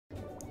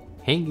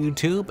Hey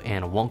YouTube,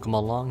 and welcome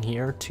along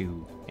here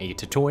to a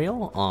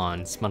tutorial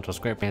on Spongebob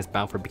Squarepants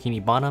bound for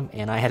Bikini Bottom.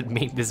 And I had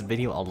made this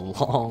video a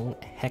long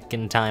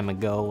heckin' time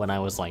ago when I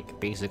was like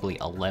basically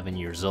 11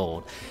 years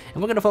old.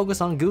 And we're gonna focus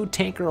on Goo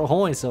Tanker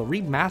Ahoy. So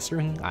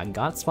remastering, I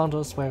got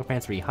Spongebob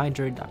Squarepants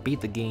Rehydrated, I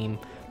beat the game.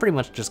 Pretty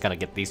much just gotta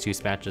get these two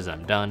patches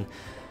and I'm done.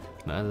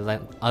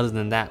 Other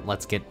than that,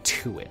 let's get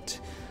to it.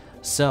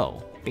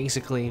 So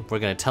basically, we're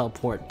going to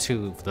teleport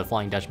to the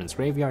Flying Dutchman's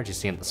graveyard you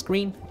see on the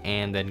screen,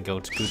 and then go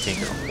to Goo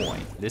Tanker Ahoy.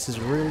 This is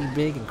really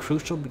big and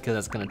crucial because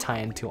it's going to tie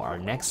into our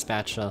next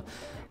spatula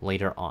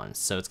later on.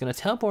 So it's going to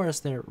teleport us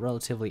there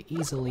relatively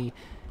easily,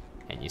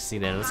 and you see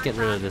that. Let's get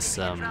rid of this.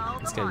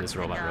 Let's get this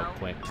robot real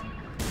quick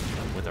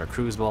with our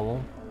cruise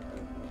bubble.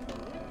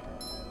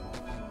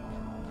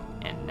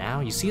 And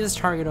now you see this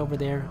target over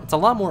there. It's a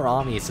lot more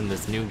obvious in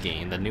this new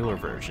game, the newer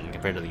version,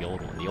 compared to the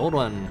old one. The old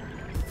one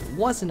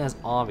wasn't as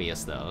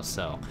obvious though,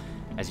 so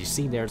as you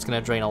see there, it's going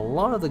to drain a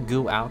lot of the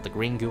goo out, the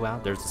green goo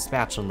out. There's a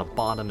spatula on the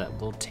bottom that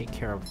we'll take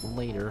care of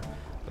later,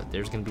 but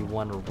there's going to be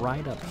one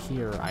right up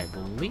here. I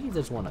believe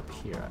there's one up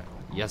here.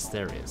 Yes,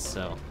 there is.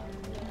 So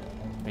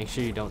make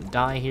sure you don't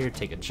die here.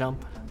 Take a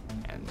jump,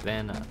 and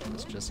then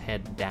let's just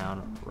head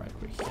down right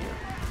over here.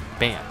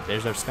 Bam!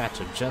 There's our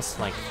spatula just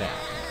like that.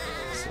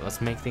 So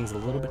let's make things a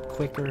little bit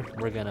quicker.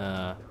 We're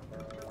gonna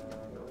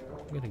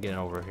get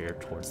over here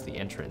towards the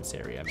entrance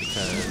area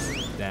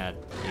because that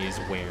is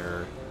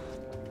where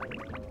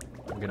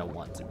we're gonna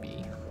want to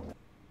be.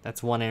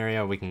 That's one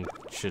area we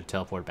should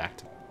teleport back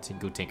to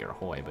Goo Tanker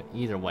Ahoy, but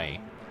either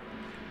way,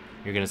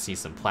 you're gonna see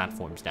some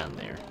platforms down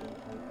there,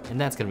 and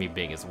that's gonna be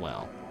big as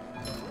well.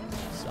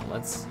 So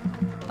let's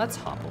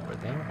hop over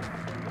there.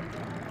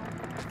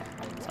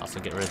 Let's also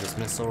get rid of this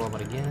missile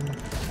robot again.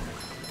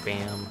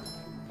 Bam.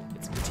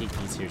 Get some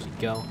tikis. Here you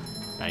go.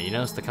 Now you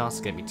notice the cost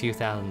is going to be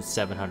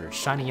 2,700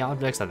 shiny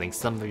objects. I think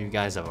some of you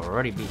guys have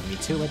already beaten me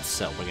to it,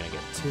 so we're going to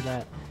get to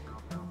that.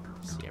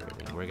 See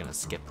everything. We're going to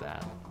skip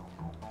that.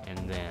 And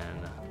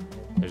then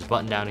there's a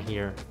button down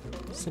here.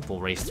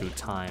 Simple race through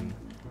time.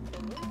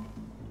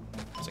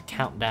 There's a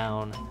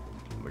countdown.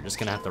 We're just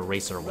going to have to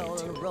race our way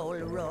to it.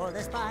 Roll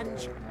the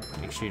sponge.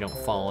 Make sure you don't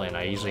fall in.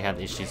 I usually have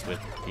issues with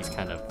these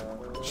kind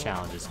of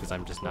challenges because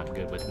I'm just not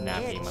good with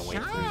navigating my way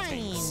through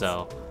things.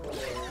 So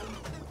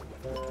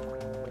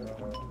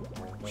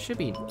should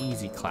be an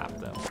easy clap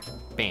though.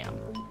 Bam.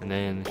 And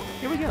then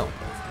here we go.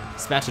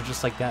 Smash it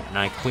just like that, and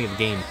I completed the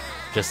game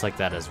just like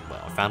that as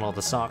well. Found all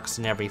the socks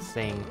and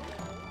everything.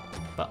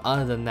 But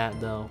other than that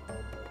though,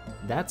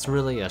 that's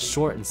really a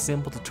short and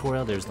simple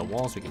tutorial. There's the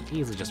walls. We can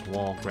easily just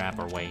wall grab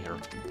our way or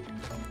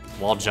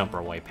wall jump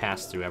our way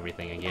past through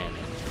everything again.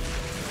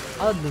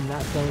 And other than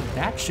that though,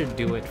 that should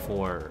do it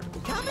for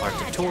our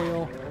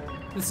tutorial.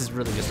 This is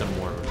really just a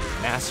more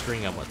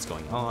mastering of what's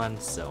going on.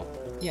 So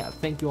yeah,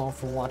 thank you all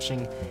for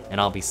watching, and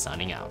I'll be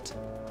signing out.